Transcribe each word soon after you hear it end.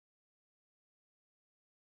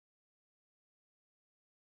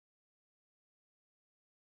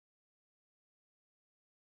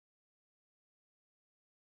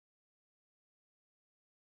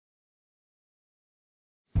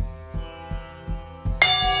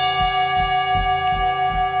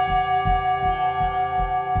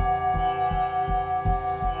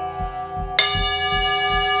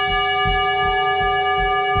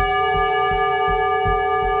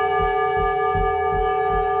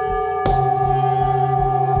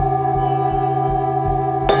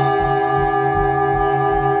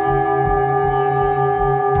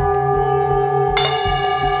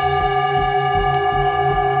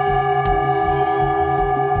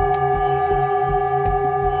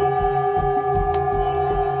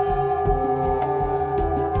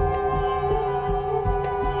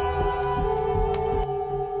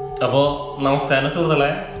അപ്പോൾ നമസ്കാരം സുഹൃത്തുക്കളെ.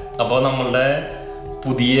 അപ്പോൾ നമ്മളുടെ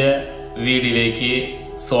പുതിയ വീഡിയോയിലേക്ക്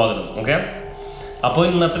സ്വാഗതം. ഓക്കെ, അപ്പോൾ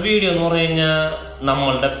ഇന്നത്തെ വീഡിയോ എന്ന് പറഞ്ഞു കഴിഞ്ഞാൽ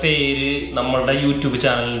നമ്മളുടെ പേര്, നമ്മളുടെ യൂട്യൂബ്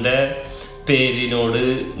ചാനലിൻ്റെ പേരിനോട്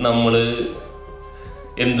നമ്മൾ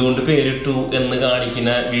എന്തുകൊണ്ട് പേരിട്ടു എന്ന്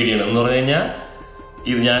കാണിക്കുന്ന വീഡിയോ ആണ്. എന്ന് പറഞ്ഞു കഴിഞ്ഞാൽ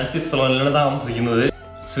ഇത് ഞാൻ സ്വിറ്റ്സർലൻഡിലാണ് താമസിക്കുന്നത്.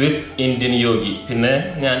 സ്വിസ് ഇന്ത്യൻ യോഗി, പിന്നെ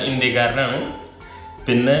ഞാൻ ഇന്ത്യക്കാരനാണ്,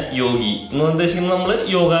 പിന്നെ യോഗി എന്ന് ഉദ്ദേശിക്കുന്നത് നമ്മൾ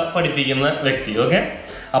യോഗ പഠിപ്പിക്കുന്ന വ്യക്തി. ഓക്കെ,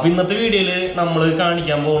 അപ്പോൾ ഇന്നത്തെ വീഡിയോയിൽ നമ്മൾ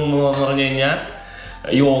കാണിക്കാൻ പോകുന്നു എന്ന് പറഞ്ഞു കഴിഞ്ഞാൽ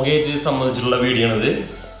യോഗയായിട്ട് സംബന്ധിച്ചിട്ടുള്ള വീഡിയോ ആണിത്.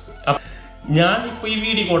 ഞാനിപ്പോൾ ഈ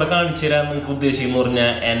വീഡിയോ കൂടെ കാണിച്ചു തരാൻ നിങ്ങൾക്ക് ഉദ്ദേശിക്കുന്നു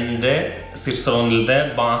പറഞ്ഞാൽ എൻ്റെ സ്വിറ്റ്സർലൻഡിലത്തെ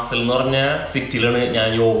ബാസൽ എന്ന് പറഞ്ഞ സിറ്റിയിലാണ് ഞാൻ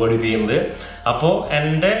യോഗ പഠിപ്പിക്കുന്നത്. അപ്പോൾ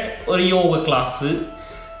എൻ്റെ ഒരു യോഗ ക്ലാസ്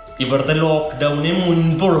ഇവിടുത്തെ ലോക്ക്ഡൗണിന്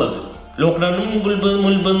മുൻപുള്ളത്, ലോക്ക്ഡൗണിന്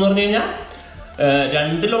മുൻപ് എന്ന് പറഞ്ഞു കഴിഞ്ഞാൽ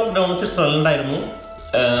 2 ലോക്ക്ഡൗൺ സ്വിറ്റ്സർലൻഡിലായിരുന്നു.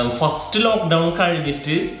 ഫസ്റ്റ് ലോക്ക്ഡൗൺ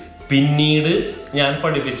കഴിഞ്ഞിട്ട് പിന്നീട് ഞാൻ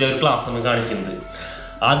പഠിപ്പിച്ച ഒരു ക്ലാസ്സാണ് കാണിക്കുന്നത്.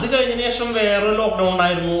 അത് കഴിഞ്ഞതിന് ശേഷം വേറെ ലോക്ക്ഡൗൺ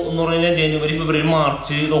ഉണ്ടായിരുന്നു എന്ന് പറഞ്ഞു കഴിഞ്ഞാൽ ജനുവരി, ഫെബ്രുവരി,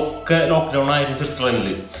 മാർച്ച് ഇതൊക്കെ ലോക്ക്ഡൗൺ ആയിരുന്നു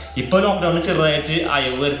സ്വിറ്റ്സർലൻഡിൽ. ഇപ്പോൾ ലോക്ക്ഡൗൺ ചെറുതായിട്ട്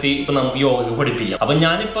അയവ് വരുത്തി ഇപ്പം നമുക്ക് യോഗ പഠിപ്പിക്കാം. അപ്പം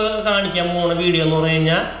ഞാനിപ്പോൾ കാണിക്കാൻ പോകുന്ന വീഡിയോ എന്ന് പറഞ്ഞു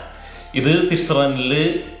കഴിഞ്ഞാൽ ഇത് സ്വിറ്റ്സർലൻഡിൽ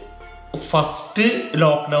ഫസ്റ്റ്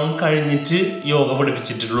ലോക്ക്ഡൗൺ കഴിഞ്ഞിട്ട് യോഗ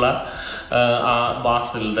പഠിപ്പിച്ചിട്ടുള്ള ആ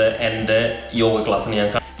ബാസലിൻ്റെ എൻ്റെ യോഗ ക്ലാസ്സിന് ഞാൻ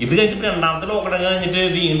ഇത് കഴിഞ്ഞിട്ട് രണ്ടാമത്തെ ലോക്ക്ഡൗൺ കഴിഞ്ഞിട്ട്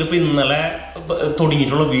വീണ്ടും ഇപ്പം ഇന്നലെ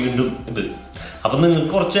തുടങ്ങിയിട്ടുള്ള വീണ്ടും ഇത്. അപ്പം നിങ്ങൾക്ക്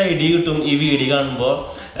കുറച്ച് ഐഡിയ കിട്ടും ഈ വീഡിയോ കാണുമ്പോൾ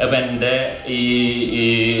എൻ്റെ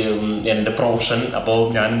എൻ്റെ പ്രൊഫഷൻ. അപ്പോൾ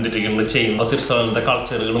ഞാൻ എന്തൊക്കെയാണ് ചെയ്യുമ്പോൾ സ്വിറ്റ്സർലൻഡിലത്തെ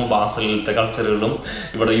കൾച്ചറുകളും ബാസലിലത്തെ കൾച്ചറുകളും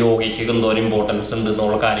ഇവിടെ യോഗയ്ക്ക് എന്തോരം ഇമ്പോർട്ടൻസ് ഉണ്ട്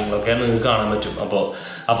എന്നുള്ള കാര്യങ്ങളൊക്കെ നിങ്ങൾക്ക് കാണാൻ പറ്റും.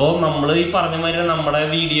 അപ്പോൾ നമ്മൾ ഈ പറഞ്ഞ മാതിരി നമ്മുടെ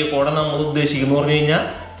വീഡിയോ കൂടെ നമ്മൾ ഉദ്ദേശിക്കുന്നു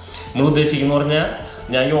പറഞ്ഞാൽ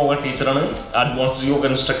ഞാൻ യോഗ ടീച്ചറാണ്, അഡ്വാൻസ്ഡ് യോഗ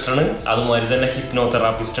ഇൻസ്ട്രക്ടറാണ്, അതുമാതിരി തന്നെ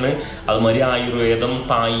ഹിപ്നോതെറാപ്പിസ്റ്റാണ്, അതുമാതിരി ആയുർവേദം,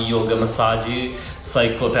 തായ് യോഗ, മസാജ്,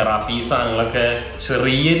 സൈക്കോതെറാപ്പി സാധനങ്ങളൊക്കെ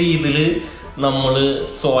ചെറിയ രീതിയിൽ നമ്മൾ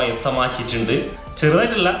സ്വായത്തമാക്കിയിട്ടുണ്ട്.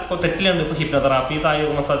 ചെറുതായിട്ടല്ല, ഇപ്പോൾ തെറ്റിലുണ്ട്. ഇപ്പോൾ ഹിപ്നോതെറാപ്പി, തായ്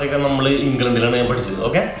യോഗ, മസാജൊക്കെ നമ്മൾ ഇംഗ്ലണ്ടിലാണ് ഞാൻ പഠിച്ചത്.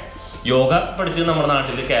 ഓക്കെ, യോഗ പഠിച്ചത് നമ്മുടെ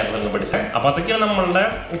നാട്ടിൽ കേരളത്തിൽ പഠിച്ചത്. അപ്പോൾ അതൊക്കെയാണ് നമ്മളുടെ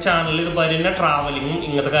ചാനലിൽ വരുന്ന ട്രാവലിങ്ങും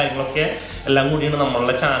ഇങ്ങനത്തെ കാര്യങ്ങളൊക്കെ എല്ലാം കൂടിയാണ്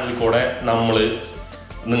നമ്മളുടെ ചാനലിൽ കൂടെ നമ്മൾ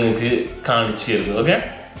നിങ്ങൾക്ക് കാണിച്ചു തരുന്നത്. ഓക്കെ,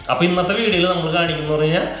 അപ്പോൾ ഇന്നത്തെ വീഡിയോയിൽ നമ്മൾ കാണിക്കുന്നത്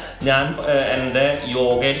പറഞ്ഞാൽ ഞാൻ എൻ്റെ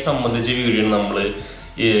യോഗയെ സംബന്ധിച്ച വീഡിയോ ആണ് നമ്മൾ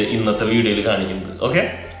ഇന്നത്തെ വീഡിയോയിൽ കാണിക്കുന്നത്. ഓക്കെ,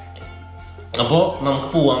 അപ്പോൾ നമുക്ക്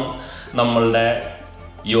പോവാം നമ്മളുടെ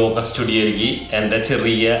യോഗ സ്റ്റുഡിയോയിലേക്ക്, എൻ്റെ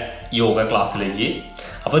ചെറിയ യോഗ ക്ലാസ്സിലേക്ക്.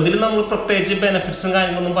 അപ്പോൾ ഇതിൽ നമ്മൾ പ്രത്യേകിച്ച് ബെനിഫിറ്റ്സും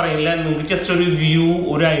കാര്യങ്ങളൊന്നും പറയില്ല, നിങ്ങൾക്ക് ജസ്റ്റ് ഒരു വ്യൂ,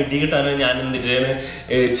 ഒരു ഐഡിയ കിട്ടാനാണ് ഞാൻ എന്നിട്ടാണ്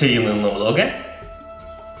ചെയ്യുന്നതെന്നുള്ളത്. ഓക്കെ,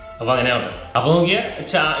 അപ്പോൾ അങ്ങനെയാണ്. അപ്പോൾ നോക്കിയാൽ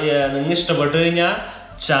നിങ്ങൾ ഇഷ്ടപ്പെട്ട് കഴിഞ്ഞാൽ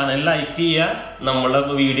ചാനൽ ലൈക്ക് ചെയ്യുക, നമ്മളെ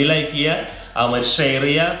വീഡിയോ ലൈക്ക് ചെയ്യുക, അതുമാതിരി ഷെയർ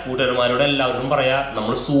ചെയ്യുക, കൂട്ടുകാരന്മാരോട് എല്ലാവരും പറയുക.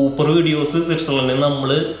 നമ്മൾ സൂപ്പർ വീഡിയോസ് സ്വിറ്റ്സർലൻഡിൽ നമ്മൾ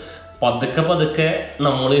പതുക്കെ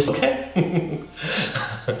നമ്മൾ ഓക്കെ.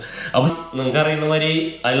 അപ്പൊ നിങ്ങൾക്ക് അറിയുന്ന മാതിരി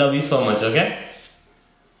I love you so much. Okay,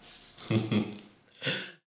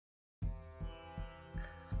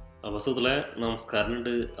 അപ്പോൾ സുഹൃത്തുക്കളെ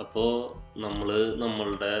നമസ്കാരമുണ്ട്. അപ്പോൾ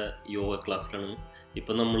നമ്മളുടെ യോഗ ക്ലാസ്സിലാണ്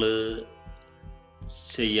ഇപ്പം നമ്മൾ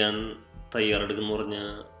ചെയ്യാൻ തയ്യാറെടുക്കുന്ന പറഞ്ഞാൽ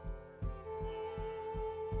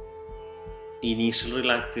ഇനീഷ്യൽ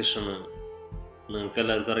റിലാക്സേഷന്. നിങ്ങൾക്ക്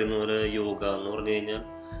എല്ലാവർക്കും അറിയുന്ന പോലെ യോഗ എന്ന് പറഞ്ഞു കഴിഞ്ഞാൽ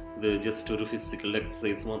ഇത് ജസ്റ്റ് ഒരു ഫിസിക്കൽ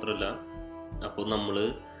എക്സസൈസ് മാത്രമല്ല. അപ്പോൾ നമ്മൾ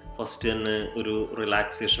ഫസ്റ്റ് തന്നെ ഒരു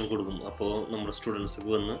റിലാക്സേഷൻ കൊടുക്കും. അപ്പോൾ നമ്മുടെ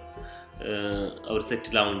സ്റ്റുഡൻസൊക്കെ വന്ന് അവർ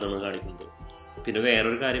സെറ്റിലാവുന്നതാണ് കാണിക്കുന്നത്. പിന്നെ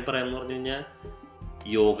വേറൊരു കാര്യം പറയാമെന്ന് പറഞ്ഞു കഴിഞ്ഞാൽ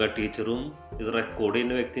യോഗ ടീച്ചറും ഇത് റെക്കോർഡ്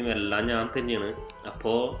ചെയ്യുന്ന വ്യക്തിയും എല്ലാം ഞാൻ തന്നെയാണ്.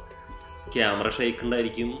 അപ്പോൾ ക്യാമറ ഷെയ്ക്ക്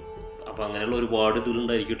ഉണ്ടായിരിക്കും, അപ്പോൾ അങ്ങനെയുള്ള ഒരുപാട്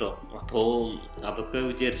ഇതിലുണ്ടായിരിക്കും കേട്ടോ. അപ്പോൾ അതൊക്കെ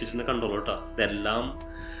വിചാരിച്ചിട്ടുണ്ട് കണ്ടോളൂ കേട്ടോ. ഇതെല്ലാം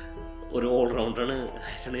ഒരു ഓൾറൗണ്ടാണ്,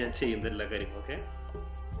 അതിനാണ് ഞാൻ ചെയ്യുന്ന എല്ലാ കാര്യങ്ങളൊക്കെ.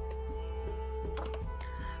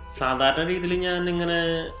 സാധാരണ രീതിയിൽ ഞാൻ ഇങ്ങനെ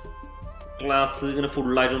ക്ലാസ് ഇങ്ങനെ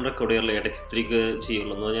ഫുള്ളായിട്ടും റെക്കോർഡ് ചെയ്യാറില്ല, ഇടയ്ക്ക്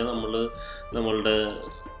ചെയ്യുള്ളൂ. എന്ന് പറഞ്ഞാൽ നമ്മളുടെ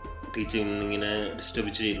ടീച്ചിങ് ഇങ്ങനെ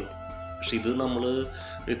ഡിസ്റ്റർബ് ചെയ്യുള്ളൂ. പക്ഷെ ഇത് നമ്മൾ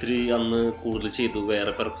ഇത്തിരി അന്ന് കൂടുതൽ ചെയ്തു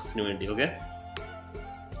വേറെ പർപ്പസിന് വേണ്ടി. ഓക്കെ,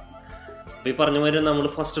 അപ്പോൾ ഈ പറഞ്ഞ മാതിരി നമ്മൾ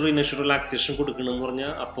ഫസ്റ്റ് ഒരു ഇനീഷ്യൽ റിലാക്സേഷൻ കൊടുക്കണമെന്ന്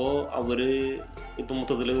പറഞ്ഞാൽ അപ്പോൾ അവർ ഇപ്പം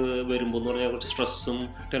മൊത്തത്തിൽ വരുമ്പോൾ എന്ന് പറഞ്ഞാൽ കുറച്ച് സ്ട്രെസ്സും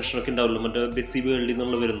ടെൻഷനൊക്കെ ഉണ്ടാവില്ല, മറ്റേ ബിസി വേൾഡിൽ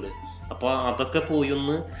നിന്നുള്ള വരുന്നത്. അപ്പോൾ അതൊക്കെ പോയി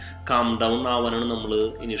ഒന്ന് കാം ഡൗൺ ആവാനാണ് നമ്മൾ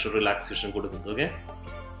ഇനീഷ്യൽ റിലാക്സേഷൻ കൊടുക്കുന്നത്. ഓക്കെ,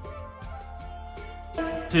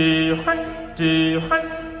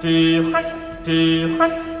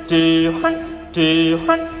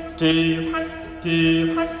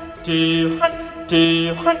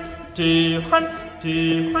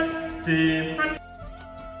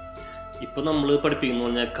 ഇപ്പൊ നമ്മൾ പഠിപ്പിക്കുന്ന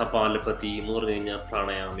പറഞ്ഞാൽ കപാലപതി എന്ന് പറഞ്ഞു കഴിഞ്ഞാൽ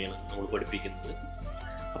പ്രാണായാമയാണ് നമ്മൾ പഠിപ്പിക്കുന്നത്.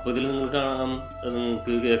 അപ്പോൾ ഇതിൽ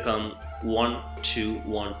നിങ്ങൾക്ക് കേൾക്കാം 1 2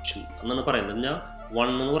 1 2 എന്നാണ് പറയുന്നത്. ഞാൻ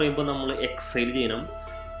 1 എന്ന് പറയുമ്പോൾ നമ്മൾ എക്സൈൽ ചെയ്യണം,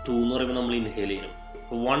 2 എന്ന് പറയുമ്പോൾ നമ്മൾ ഇൻഹേൽ ചെയ്യണം.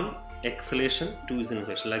 1 exhalation, 2 is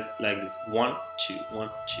inhalation, like this. 1 2 1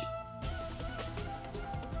 2.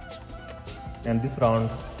 And this round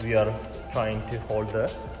we are trying to hold the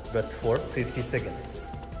breath for 50 seconds.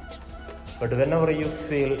 But whenever you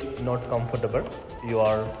feel not comfortable, you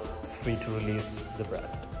are free to release the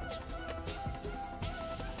breath.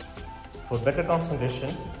 For better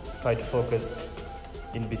concentration, try to focus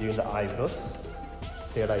in between the eyebrows,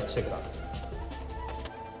 third eye chakra.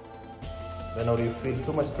 Whenever you feel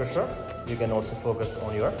too much pressure, you can also focus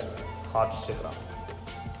on your heart chakra.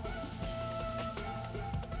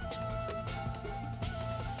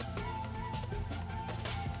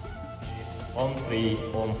 On 3,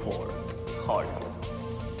 on 4, hold.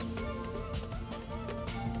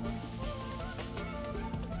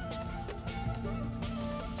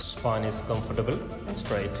 Spine is comfortable and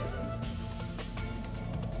straight.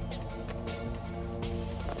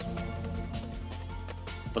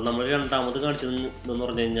 അപ്പം നമ്മൾ രണ്ടാമത് കാണിച്ചത് എന്ന്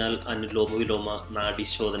പറഞ്ഞു കഴിഞ്ഞാൽ അനുലോമ വിലോമ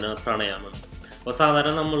നാഡീശോധന പ്രാണായാമം. അപ്പോൾ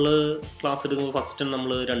സാധാരണ നമ്മൾ ക്ലാസ് എടുക്കുമ്പോൾ ഫസ്റ്റ്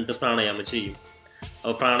നമ്മൾ 2 പ്രാണായാമം ചെയ്യും.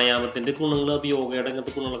 അപ്പോൾ പ്രാണായാമത്തിൻ്റെ ഗുണങ്ങൾ, അപ്പോൾ യോഗയുടെ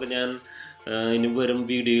അങ്ങനത്തെ ഗുണങ്ങളൊക്കെ ഞാൻ ഇനി വരും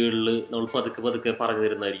വീഡിയോകളിൽ നമ്മൾ പതുക്കെ പറഞ്ഞു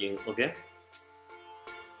തരുന്നതായിരിക്കും. ഓക്കെ,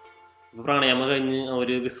 അപ്പോൾ പ്രാണായാമം കഴിഞ്ഞ് അവർ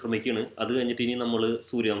വിശ്രമിക്കുകയാണ്. അത് കഴിഞ്ഞിട്ട് ഇനി നമ്മൾ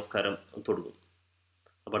സൂര്യ നമസ്കാരം തുടങ്ങും.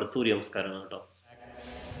 അപ്പോൾ അടുത്ത സൂര്യ നമസ്കാരമാണ് കേട്ടോ.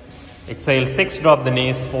 Exhale 6, drop the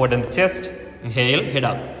knees forward in the chest. Inhale, head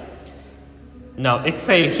up. Now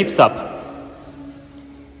exhale, hips up.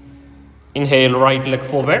 Inhale, right leg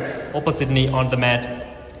forward, opposite knee on the mat.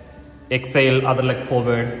 Exhale, other leg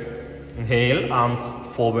forward. Inhale, arms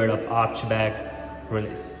forward up, arch back,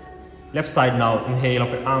 release. Left side now. Inhale,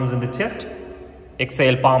 up arms in the chest.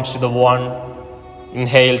 Exhale, palms to the 1.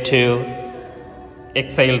 Inhale 2.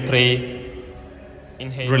 Exhale 3.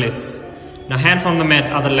 Inhale, release. Now hands on the mat,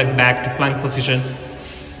 other leg back to plank position.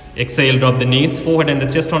 Exhale, drop the knees, forehead and the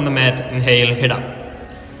chest on the mat. Inhale, head up.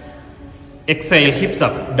 Exhale, hips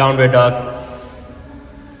up, downward dog.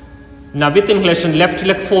 Now with inhalation, left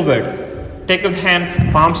leg forward. Take up the hands,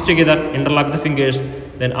 palms together, interlock the fingers,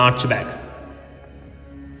 then arch back.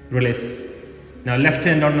 Release. Now left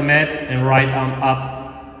hand on the mat and right arm up.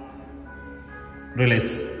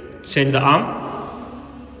 Release. Change the arm.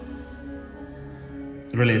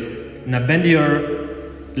 Release. Now bend your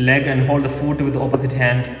leg and hold the foot with the opposite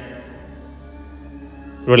hand.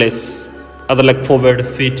 Release. Other leg forward,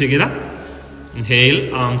 feet together. Inhale,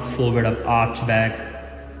 arms forward up, arch back.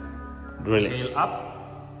 Release. Inhale up.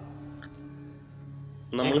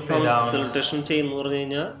 നമ്മൾ സലുട്ടേഷൻ ചെയ്യുന്ന പറഞ്ഞു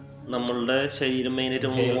കഴിഞ്ഞാൽ നമ്മളുടെ ശരീരം മെയിനായിട്ട്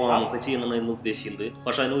നമ്മൾ വാമൊക്കെ ചെയ്യണമെന്നായിരുന്നു ഉദ്ദേശിക്കുന്നത്.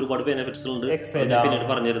 പക്ഷെ അതിന് ഒരുപാട് ബെനിഫിറ്റ്സ് ഉണ്ട്, പിന്നീട്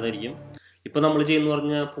പറഞ്ഞു തരുന്നതായിരിക്കും. ഇപ്പൊ നമ്മൾ ചെയ്യുന്ന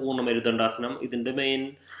പറഞ്ഞാൽ പൂർണ്ണമരുദണ്ഡാസനം. ഇതിന്റെ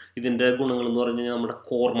ഗുണങ്ങൾ എന്ന് പറഞ്ഞു കഴിഞ്ഞാൽ നമ്മുടെ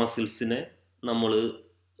കോർ മസിൽസിനെ നമ്മൾ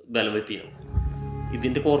ബലം വെപ്പിക്കണം.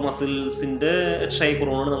 ഇതിന്റെ കോർ മസിൽസിന്റെ ക്ഷയ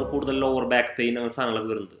കുറവാണ് നമുക്ക് കൂടുതൽ ലോവർ ബാക്ക് പെയിൻ അങ്ങനെ സാധനങ്ങളൊക്കെ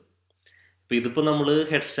വരുന്നത്. ഇപ്പൊ ഇതിപ്പോ നമ്മൾ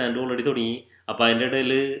ഹെഡ് സ്റ്റാൻഡ് ഓൾറെഡി തുടങ്ങി. അപ്പൊ അതിന്റെ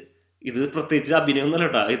ഇടയിൽ ഇത് പ്രത്യേകിച്ച് അഭിനയൊന്നുമല്ല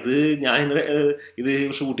കേട്ടോ. ഇത്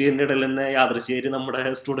ഷൂട്ട് ചെയ്യുന്ന ഇടയിൽ തന്നെ യാദൃശ്ചികമായിട്ട് നമ്മുടെ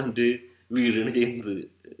സ്റ്റുഡൻറ്റ് വീഴാണ് ചെയ്യുന്നത്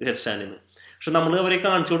ഹെഡ് സ്റ്റാൻഡിൽ നിന്ന്. പക്ഷെ നമ്മൾ അവരെ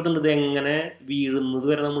കാണിച്ചു കൊടുത്തിട്ടുണ്ട് ഇത് എങ്ങനെ വീഴുന്നത്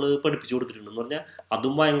വരെ നമ്മൾ പഠിപ്പിച്ചു കൊടുത്തിട്ടുണ്ട്. എന്ന് പറഞ്ഞാൽ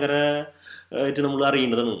അതും ഭയങ്കര ആയിട്ട് നമ്മൾ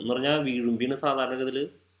അറിയേണ്ടതാണ്. എന്ന് പറഞ്ഞാൽ വീഴുമ്പിയാണ് സാധാരണഗതിയിൽ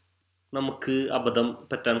നമുക്ക് അബദ്ധം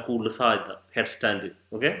പറ്റാൻ കൂടുതൽ സാധ്യത. Head stand,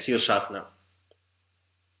 okay, ശീർഷാസന.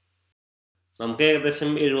 നമുക്ക് ഏകദേശം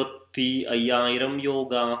 75,000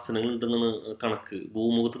 യോഗാസനങ്ങൾ ഉണ്ടെന്നാണ് കണക്ക്.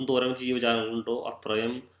 ഭൂമുഖത്തും തോരം ജീവജാലങ്ങളുണ്ടോ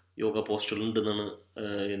അത്രയും യോഗ പോസ്റ്റുകൾ ഉണ്ടെന്നാണ്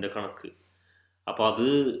എൻ്റെ കണക്ക്. അപ്പോൾ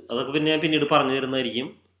അതൊക്കെ പിന്നെ ഞാൻ പിന്നീട് പറഞ്ഞു തരുന്നതായിരിക്കും.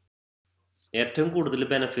 ഏറ്റവും കൂടുതൽ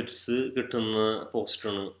ബെനിഫിറ്റ്സ് കിട്ടുന്ന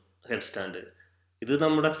പോസ്റ്ററാണ് ഹെഡ് സ്റ്റാൻഡ്. ഇത്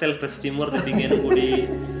നമ്മുടെ സെൽഫ് എസ്റ്റീം വർദ്ധിപ്പിക്കാൻ കൂടി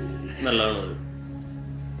നല്ലതാണ്.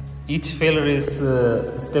 Each failure is a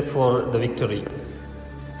step for the victory.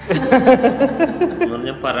 എന്ന്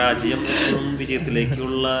പറഞ്ഞാൽ പരാജയം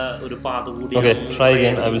വിജയത്തിലേക്കുള്ള ഒരു പാത കൂടി. Okay, try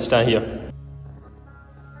again. I will stand here.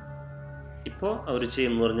 ഇപ്പോൾ അവർ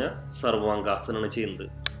ചെയ്യുന്ന പറഞ്ഞാൽ സർവാംഗാസനാണ് ചെയ്യുന്നത്.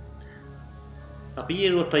 അപ്പോൾ ഈ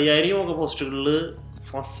 75,000 യോഗ പോസ്റ്റുകളിൽ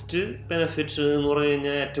ഫസ്റ്റ് ബെനിഫിറ്റ് എന്ന് പറഞ്ഞു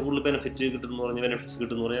കഴിഞ്ഞാൽ ഏറ്റവും കൂടുതൽ ബെനിഫിറ്റ്സ്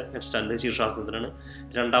കിട്ടുന്ന പറഞ്ഞാൽ ഹെഡ് സ്റ്റാൻഡ് ശീർഷാസനത്തിനാണ്.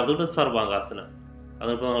 രണ്ടാമത് സർവാംഗാസന.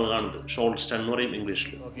 അതിപ്പോൾ നമ്മൾ കാണുന്നത് ഷോൾഡർ സ്റ്റാൻഡ് എന്ന് പറയും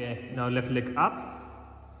ഇംഗ്ലീഷിൽ. Okay, now left leg up.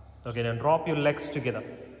 Okay, now drop your legs together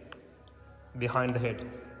behind the head.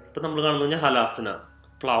 ഇപ്പം നമ്മൾ കാണുന്നത് കഴിഞ്ഞാൽ ഹലാസന,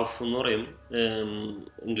 പ്ലവ് എന്ന് പറയും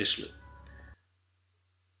ഇംഗ്ലീഷിൽ.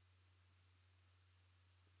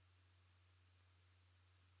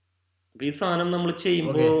 ഈ സാധനം നമ്മൾ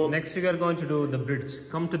ചെയ്യുമ്പോൾ next we are going to do the bridge.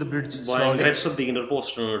 Come to the bridge. ഭയങ്കര ശ്രദ്ധിക്കേണ്ട ഒരു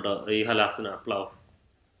പോസ്റ്ററാണ് കേട്ടോ ഈ ഹലാസന, പ്ലവ്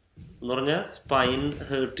എന്ന് പറഞ്ഞാൽ സ്പൈൻ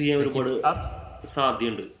ഹേർട്ട് ചെയ്യാൻ ഒരുപാട്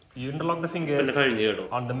സാധ്യതയുണ്ട്. You interlock the fingers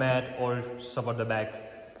on the mat or support the back.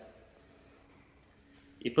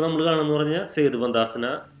 ഇപ്പോൾ നമ്മൾ കാണുന്ന പറഞ്ഞാൽ സേതുബന്ധാസന,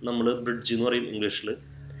 നമ്മൾ ബ്രിഡ്ജ് എന്ന് പറയും ഇംഗ്ലീഷിൽ.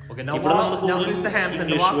 Okay, now release the hands and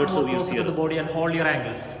walk more closer to the body and hold your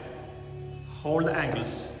ankles. Hold the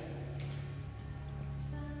ankles.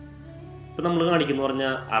 ഇപ്പോൾ നമ്മൾ കാണിക്കുന്ന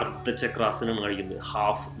പറഞ്ഞാൽ അർദ്ധചക്രാസനമാണ് കാണിക്കുന്നത്,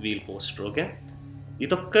 ഹാഫ് വീൽ പോസ്റ്റർ. ഓക്കെ,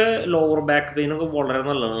 ഇതൊക്കെ ലോവർ ബാക്ക് പെയിനൊക്കെ വളരെ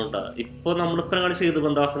നല്ലതാണ് കേട്ടോ. ഇപ്പോൾ നമ്മളിപ്പോൾ കാണിച്ച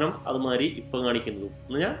സേതുബന്ധാസനം അതുമാതിരി ഇപ്പോൾ കാണിക്കുന്നത് എന്ന്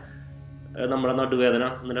പറഞ്ഞാൽ നമ്മുടെ നടുവേദന,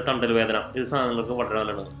 എന്നിട്ട് തണ്ടൽ വേദന, ഇത് സാധനങ്ങളൊക്കെ വളരെ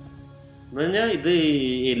നല്ലതാണ്. എന്ന് പറഞ്ഞാൽ ഇത്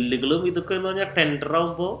എല്ലുകളും ഇതൊക്കെ എന്ന് പറഞ്ഞാൽ ടെൻഡർ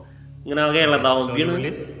ആകുമ്പോൾ ഇങ്ങനെ ആകെ ഇളതാവുകയാണ്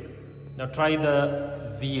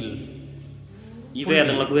ഈ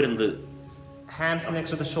വേദനകളൊക്കെ വരുന്നത്. Hands next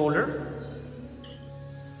to the shoulder,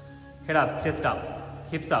 head up, chest up,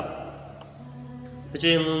 hips up.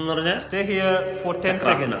 ചെയ്യുന്നതെന്ന് പറഞ്ഞാൽ stay here for 10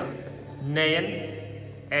 seconds. 9,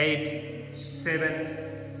 8, 7,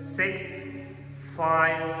 6,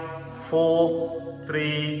 5, 4,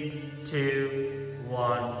 3, 2,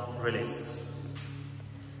 1. Release.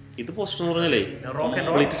 ഇത് പോസ്റ്റർ എന്ന് പറഞ്ഞാലേ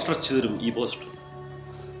കംപ്ലീറ്റ് സ്ട്രെച്ച് തരും ഈ poster.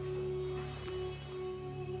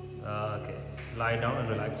 Okay, lie down and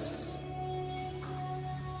relax.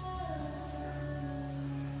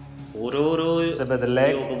 ഓരോരോ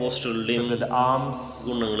പോസ്റ്ററുകളുടെയും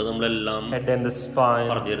ഗുണങ്ങൾ നമ്മളെല്ലാം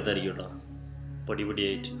പറഞ്ഞെടുത്തായിരിക്കും കേട്ടോ,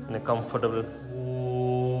 പടിപടിയായിട്ട് കംഫർട്ടബിൾ.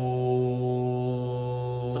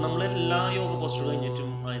 നമ്മളെല്ലാ യോഗ പോസ്റ്റർ കഴിഞ്ഞിട്ടും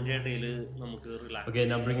അതിന്റെ ഇടയിൽ നമുക്ക് relax. Okay,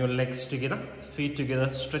 now bring your legs together, feet together,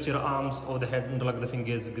 stretch your arms over the head, interlock the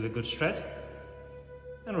fingers, give a good stretch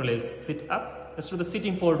and release. Sit up. Let's do the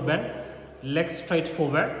sitting forward bend, legs straight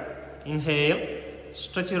forward. Inhale,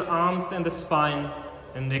 stretch your arms and the spine,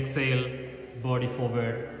 and exhale, body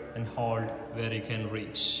forward and hold where you can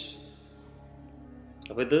reach.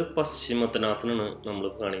 അപ്പോൾ ഇത് പശ്ചിമോത്താനാസനമാണ് നമ്മൾ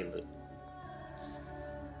കാണിക്കുന്നത്.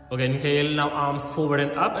 Okay, inhale, now arms forward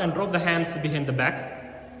and up and drop the hands behind the back.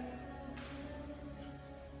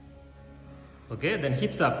 Okay, then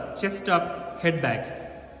hips up, chest up, head back.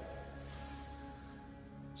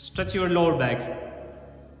 Stretch your lower back.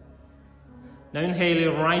 Now inhale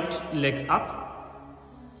your right leg up.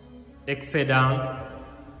 Exhale down.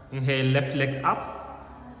 Inhale left leg up.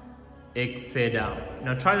 Exhale down.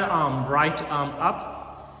 Now try the arm, right arm up.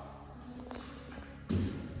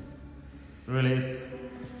 Release.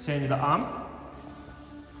 Change the arm.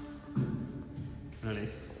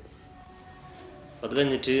 Release. അത്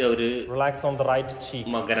കഴിഞ്ഞിട്ട് അവര് relax on the right cheek.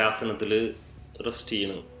 മകരാസനത്തിൽ rest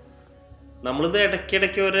ചെയ്യണം. നമ്മളിത്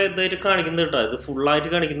ഇടയ്ക്കിടയ്ക്ക് ഒരു ഇതായിട്ട് കാണിക്കുന്നത് കേട്ടോ, ഇത് ഫുള്ളായിട്ട്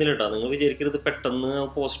കാണിക്കുന്നില്ല കേട്ടോ. നിങ്ങൾ വിചാരിക്കരുത് പെട്ടെന്ന്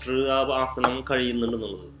പോസ്റ്റർ ആ ആസനം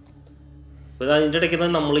കഴിയുന്നുണ്ടെന്നുള്ളത്. അപ്പോൾ അതിൻ്റെ ഇടയ്ക്ക്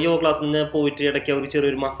നമ്മൾ യോഗ ക്ലാസ്സിൽ നിന്ന് പോയിട്ട് ഇടയ്ക്ക് അവർക്ക്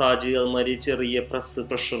ചെറിയൊരു മസാജ് അതുമാതിരി ചെറിയ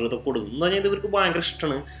പ്രഷർ ഇതൊക്കെ കൊടുക്കും. എന്ന് പറഞ്ഞാൽ ഇത് ഇവർക്ക് ഭയങ്കര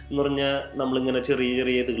ഇഷ്ടമാണ്. എന്ന് പറഞ്ഞാൽ നമ്മളിങ്ങനെ ചെറിയ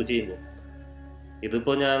ചെറിയ ഇതുകൾ ചെയ്യുമ്പോൾ,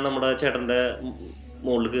 ഇതിപ്പോൾ ഞാൻ നമ്മുടെ ചേട്ടൻ്റെ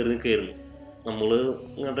മുകളിൽ കയറി നിൽക്കുകയായിരുന്നു. നമ്മൾ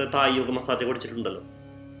ഇങ്ങനത്തെ തായ് യോഗ മസാജ് പഠിച്ചിട്ടുണ്ടല്ലോ.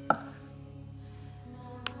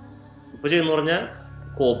 ഇപ്പോൾ ചെയ്യുന്ന പറഞ്ഞാൽ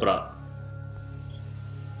കോബ്ര,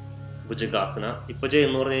 ഭുജംഗാസന. ഇപ്പോൾ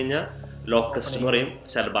ചെയ്യുന്ന പറഞ്ഞു കഴിഞ്ഞാൽ ലോക്കസ്റ്റ് എന്ന് പറയും,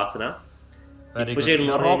 ശലഭാസന. ഇപ്പോൾ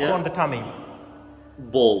ചെയ്യുന്ന പറഞ്ഞു കഴിഞ്ഞാൽ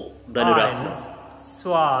ബോ, ധനുരാസന.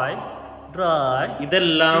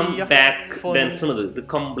 ഇതെല്ലാം ബാക്ക് ബെൻസ് ആണ്. ഇത്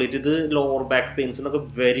കംപ്ലീറ്റ് ഇത് ലോവർ ബാക്ക് പെയിൻസിനൊക്കെ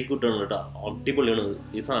വെരി ഗുഡ് ആണ് കേട്ടോ, അടിപൊളിയാണ്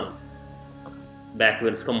ഈ സാധനം. Back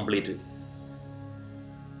Benz complete.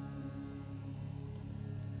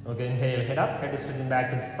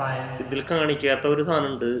 ഇതിൽ കാണിക്കാത്ത ഒരു സാധനം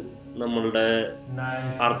ഉണ്ട്, നമ്മളുടെ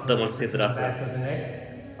അർദ്ധ മത്സ്യദ്രാസനം.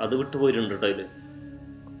 അത് വിട്ടുപോയിട്ടുണ്ട് കേട്ടോ അതില്.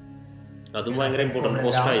 അതും ഭയങ്കര ഇമ്പോർട്ടന്റ്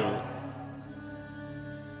പോസ്റ്റ് ആയിരുന്നു.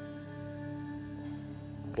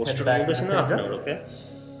 Okay.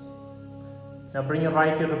 Now bring your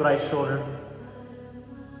right ear to the right shoulder,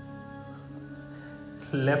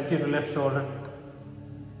 left ear to left shoulder,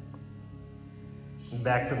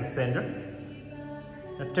 back to the center.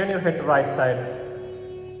 Now turn your head to right side,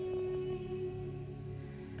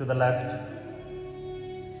 to the left,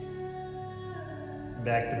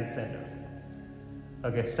 back to the center.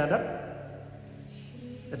 Okay, stand up.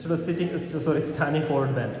 Let's do a standing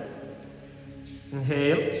forward bend.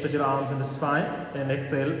 Inhale, stretch your arms in the spine, and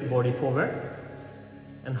exhale, body forward,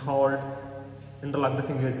 and hold. Interlock the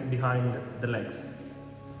fingers behind the legs.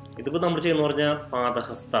 ഇതിപ്പോൾ നമ്മൾ ചെയ്യുന്ന പറഞ്ഞാൽ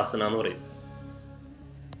പാദഹസ്താസന എന്ന് പറയും,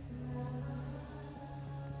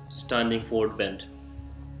 standing forward bend.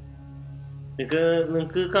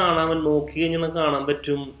 നിങ്ങൾക്ക് കാണാൻ നോക്കി കഴിഞ്ഞാൽ കാണാൻ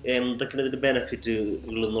പറ്റും എന്തൊക്കെയാണ് ഇതിൻ്റെ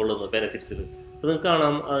ബെനിഫിറ്റുകൾ ബെനിഫിറ്റ്സിൽ. അപ്പോൾ നിങ്ങൾക്ക്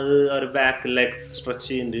കാണാം അത് ഒരു ബാക്ക് ലെഗ്സ് സ്ട്രെച്ച്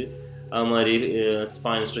ചെയ്യുന്നുണ്ട്, അതുമാതിരി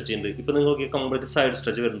സ്പൈൻ സ്ട്രെച്ച് ചെയ്യുന്നുണ്ട്. ഇപ്പോൾ നിങ്ങൾക്ക് കംപ്ലീറ്റ് സൈഡ്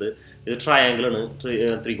സ്ട്രെച്ച് വരുന്നത്. ഇത് ട്രയാങ്കിൾ ആണ്,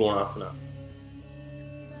 ത്രികോണാസന.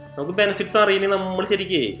 നമുക്ക് ബെനിഫിറ്റ്സ് അറിയണമെങ്കിൽ നമ്മൾ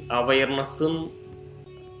ശരിക്കും അവയർനെസ്സും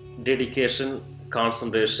ഡെഡിക്കേഷൻ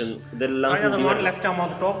കോൺസെൻട്രേഷൻ ഇതെല്ലാം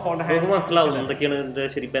മനസ്സിലാവും എന്തൊക്കെയാണ് ഇതിൻ്റെ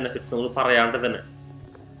ശരി ബെനിഫിറ്റ്സ് നമ്മൾ പറയാണ്ട് തന്നെ.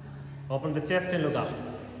 Open the chest and look up.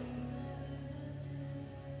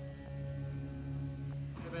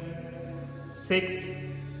 7, 6,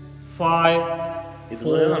 5,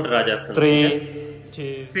 4, 3,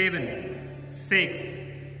 2, 7, 6,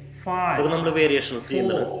 5,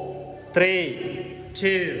 4, 3,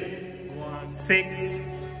 2, 1, 6,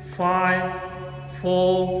 5,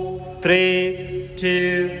 4, 3, 2,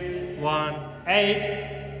 1, 8,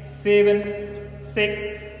 7, 6,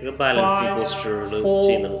 balancing 5, posture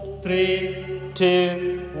 4, 3, 2,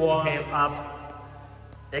 1. Inhale up.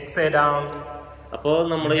 Exhale down. അപ്പോൾ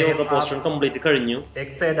നമ്മുടെ യോഗ പോസ്റ്റർ കംപ്ലീറ്റ് കഴിഞ്ഞു.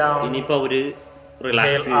 Exhale down. ഇനിയിപ്പോൾ അവര്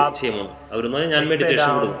റിലാക്സ് ചെയ്യുമോ? അവരെന്ന് പറഞ്ഞാൽ ഞാൻ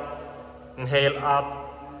മെഡിറ്റേഷൻ കൊടുക്കും. Inhale up.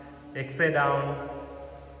 Exhale down.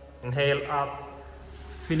 Inhale up.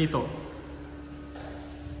 Finito.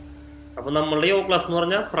 അപ്പോൾ നമ്മളുടെ യോഗ ക്ലാസ് എന്ന്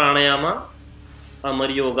പറഞ്ഞാൽ പ്രാണായാമ, അമർ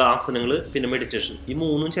യോഗ ആസനങ്ങൾ, പിന്നെ മെഡിറ്റേഷൻ, ഈ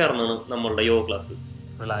മൂന്നും ചേർന്നാണ് നമ്മളുടെ യോഗ ക്ലാസ്.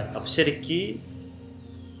 അപ്പോൾ ശരിക്ക്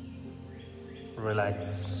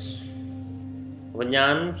റിലാക്സ്. അപ്പോൾ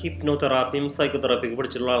ഞാൻ ഹിപ്നോതെറാപ്പിയും സൈക്കോതെറാപ്പിയൊക്കെ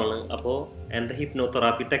പഠിച്ചിട്ടുള്ള ആളാണ്. അപ്പോൾ എൻ്റെ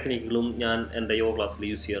ഹിപ്നോതെറാപ്പി ടെക്നിക്കുകളും ഞാൻ എൻ്റെ യോഗ ക്ലാസ്സിൽ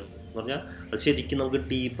യൂസ് ചെയ്യാറുണ്ട്. എന്ന് പറഞ്ഞാൽ അത് ശരിക്കും നമുക്ക്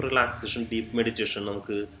ഡീപ്പ് റിലാക്സേഷൻ, ഡീപ്പ് മെഡിറ്റേഷൻ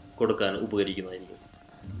നമുക്ക് കൊടുക്കാൻ ഉപകരിക്കുന്നതായിരിക്കും.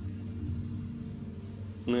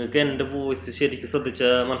 നിങ്ങൾക്ക് എൻ്റെ വോയിസ് ശരിക്കും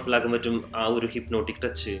ശ്രദ്ധിച്ചാൽ മനസ്സിലാക്കാൻ പറ്റും ആ ഒരു hypnotic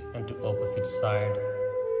touch. Opposite side.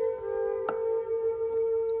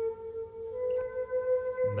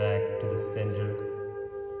 Back to the center.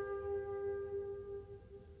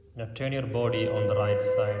 Now turn your body on the right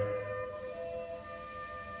side.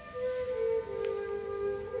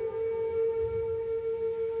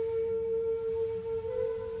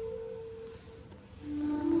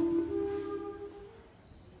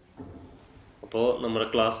 അപ്പോൾ നമ്മുടെ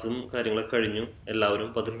ക്ലാസ്സും കാര്യങ്ങളൊക്കെ കഴിഞ്ഞു. എല്ലാവരും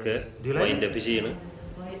പതുക്കെ വൈൻഡ് അപ്പ് ചെയ്യണം.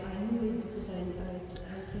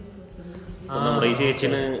 നമ്മുടെ ഈ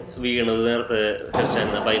ചേച്ചിന് വീണത് നേരത്തെ ക്രിസ്ത്യാൻ,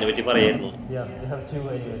 അപ്പം അതിനെ പറ്റി പറയായിരുന്നു.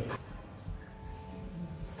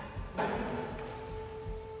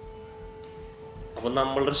 അപ്പം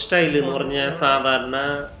നമ്മളുടെ സ്റ്റൈൽ എന്ന് പറഞ്ഞാൽ സാധാരണ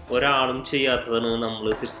ഒരാളും ചെയ്യാത്തതാണ് നമ്മൾ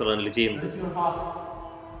സ്വിറ്റ്സർലൻഡിൽ ചെയ്യുന്നത്.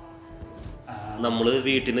 നമ്മൾ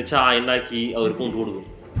വീട്ടിൽ നിന്ന് ചായ ഉണ്ടാക്കി അവർക്ക് കൊണ്ടു കൊടുക്കും.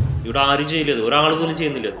 ഇവിടെ ആരും ചെയ്യില്ലത്, ഒരാൾ പോലും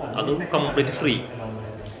ചെയ്യുന്നില്ല. അതും കംപ്ലീറ്റ് ഫ്രീ.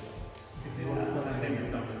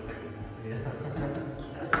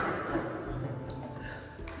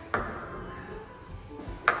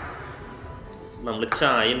 നമ്മൾ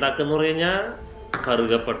ചായ ഉണ്ടാക്കുന്ന പറഞ്ഞു കഴിഞ്ഞാൽ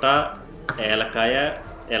കറുകപ്പെട്ട ഏലക്കായ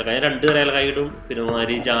 2 തരം ഏലക്കായ ഇടും. പിന്നെ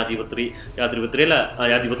മാതിരി ജാതിപത്രി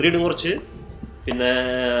ഇടും കുറച്ച്. പിന്നെ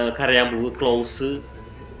കരയാമ്പൂ, ക്ലോവ്സ്,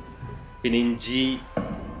 പിന്നെ ഇഞ്ചി,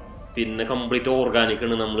 പിന്നെ കംപ്ലീറ്റ് ഓർഗാനിക്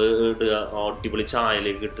ആണ് നമ്മൾ ഇടുക. അടിപൊളി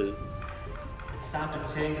ചായയിലേക്ക് ഇട്ട്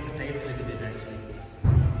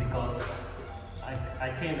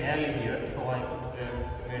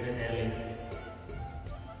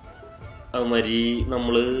അതുമാതിരി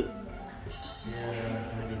നമ്മൾ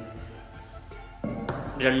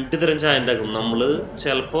 2 തരം ചായ ഉണ്ടാക്കും. നമ്മൾ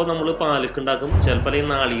ചിലപ്പോൾ നമ്മൾ പാലക്ക് ഉണ്ടാക്കും, ചിലപ്പോൾ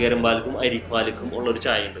അല്ലെങ്കിൽ നാളികേരം പാലക്കും അരിപ്പാലക്കും ഉള്ളൊരു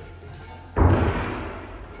ചായ ഉണ്ട്.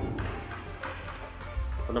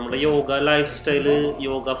 അപ്പം നമ്മുടെ yoga life style,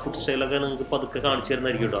 yoga food സ്റ്റൈലൊക്കെ നിങ്ങൾക്ക് പതുക്കെ കാണിച്ചു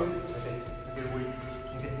തരുന്നതായിരിക്കും കേട്ടോ.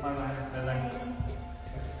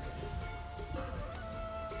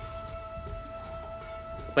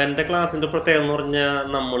 അപ്പം എൻ്റെ ക്ലാസ്സിൻ്റെ പ്രത്യേകത എന്ന് പറഞ്ഞാൽ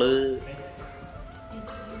നമ്മൾ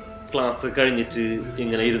ക്ലാസ് കഴിഞ്ഞിട്ട്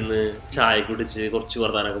ഇങ്ങനെ ഇരുന്ന് ചായ കുടിച്ച് കുറച്ച്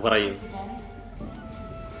വർത്താനൊക്കെ പറയും.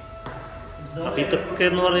 അപ്പം ഇതൊക്കെ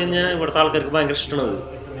എന്ന് പറഞ്ഞു കഴിഞ്ഞാൽ ഇവിടുത്തെ ആൾക്കാർക്ക് ഭയങ്കര ഇഷ്ടമാണ്.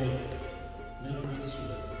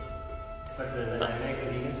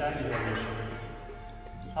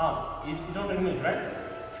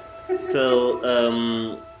 സോ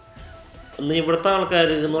ഇവിടുത്തെ ആൾക്കാർ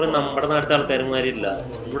എന്ന് പറയുന്നത് നമ്മുടെ നാട്ടിലത്തെ ആൾക്കാരുമാരില്ല.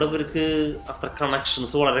 ഇവിടെ ഇവർക്ക് അത്ര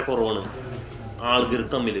കണക്ഷൻസ് വളരെ കുറവാണ് ആൾക്കാർ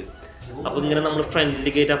തമ്മിൽ. അപ്പം ഇങ്ങനെ നമ്മൾ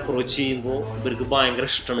ഫ്രണ്ട്ലി ആയിട്ട് അപ്രോച്ച് ചെയ്യുമ്പോൾ ഇവർക്ക് ഭയങ്കര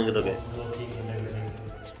ഇഷ്ടമാണ് ഇതൊക്കെ.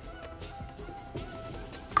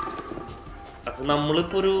 അപ്പം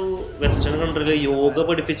നമ്മളിപ്പോൾ ഒരു വെസ്റ്റേൺ കൺട്രിയിൽ യോഗ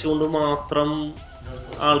പഠിപ്പിച്ചുകൊണ്ട് മാത്രം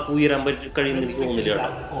ആൾക്ക് ഉയരാൻ കഴിയുമെന്ന് എനിക്ക് തോന്നുന്നില്ല.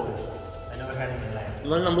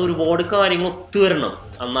 എന്നാൽ നമ്മൾ ഒരുപാട് കാര്യങ്ങൾ ഒത്തുവരണം,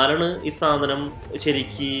 എന്നാലാണ് ഈ സാധനം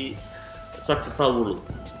ശരിക്ക് സക്സസ് ആവുള്ളൂ.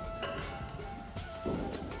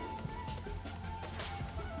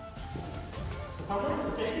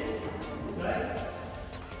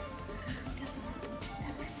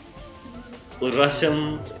 ഒരു പ്രാവശ്യം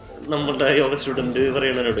നമ്മളുടെ യോഗ സ്റ്റുഡൻറ്റ്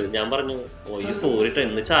പറയണോട് ഞാൻ പറഞ്ഞു, ഓയ്യോ സോറിട്ടോ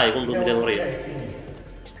ഇന്ന് ചായ കൊണ്ടുവന്നില്ലെന്ന് പറയാം.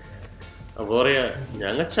 അപ്പോൾ പറയാ,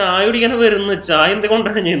 ഞങ്ങൾ ചായ കുടിക്കാൻ വരുന്നു, ചായ എന്ത്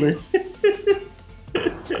കൊണ്ടുവരുന്നു.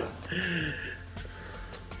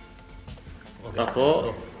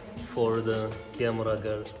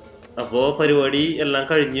 അപ്പോൾ പരിപാടി എല്ലാം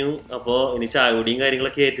കഴിഞ്ഞു. അപ്പോൾ ഇനി ചായ കുടിയും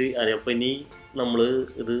കാര്യങ്ങളൊക്കെ ആയിട്ട് അപ്പോൾ ഇനി നമ്മൾ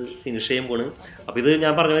ഇത് ഫിനിഷ് ചെയ്യാൻ പോണ്. അപ്പോൾ ഇത്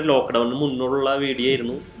ഞാൻ പറഞ്ഞ ലോക്ക്ഡൗണിന് മുന്നുള്ള വീഡിയോ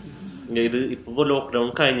ആയിരുന്നു. ഇത് ഇപ്പോൾ ലോക്ക്ഡൗൺ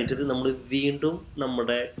കഴിഞ്ഞിട്ട് നമ്മൾ വീണ്ടും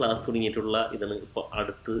നമ്മുടെ ക്ലാസ് തുടങ്ങിയിട്ടുള്ള ഇതാണ് ഇപ്പോൾ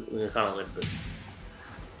അടുത്ത് കാണാൻ പറ്റുന്നത്.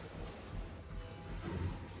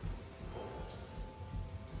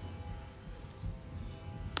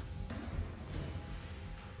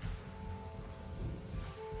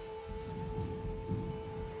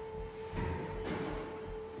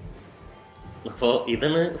 അപ്പോൾ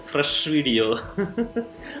ഇതാണ് ഫ്രഷ് വീഡിയോ.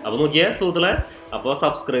 അപ്പോൾ നോക്കിയാൽ സുഹൃത്തുക്കളെ, അപ്പോൾ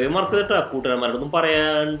സബ്സ്ക്രൈബ് മറക്കരുത് കേട്ടോ. കൂട്ടുകാരന്മാരോടൊന്നും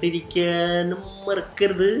പറയാണ്ടിരിക്കാനും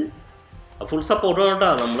മറക്കരുത്. ഫുൾ സപ്പോർട്ട് വേണം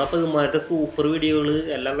കേട്ടോ. നമ്മളപ്പോൾ ഇതുമായിട്ട് സൂപ്പർ വീഡിയോകൾ,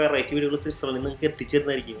 എല്ലാം വെറൈറ്റി വീഡിയോകൾ സ്വിറ്റ്സർലൻഡിൽ നിങ്ങൾക്ക്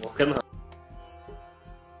എത്തിച്ചേരുന്നതായിരിക്കും. ഓക്കെ.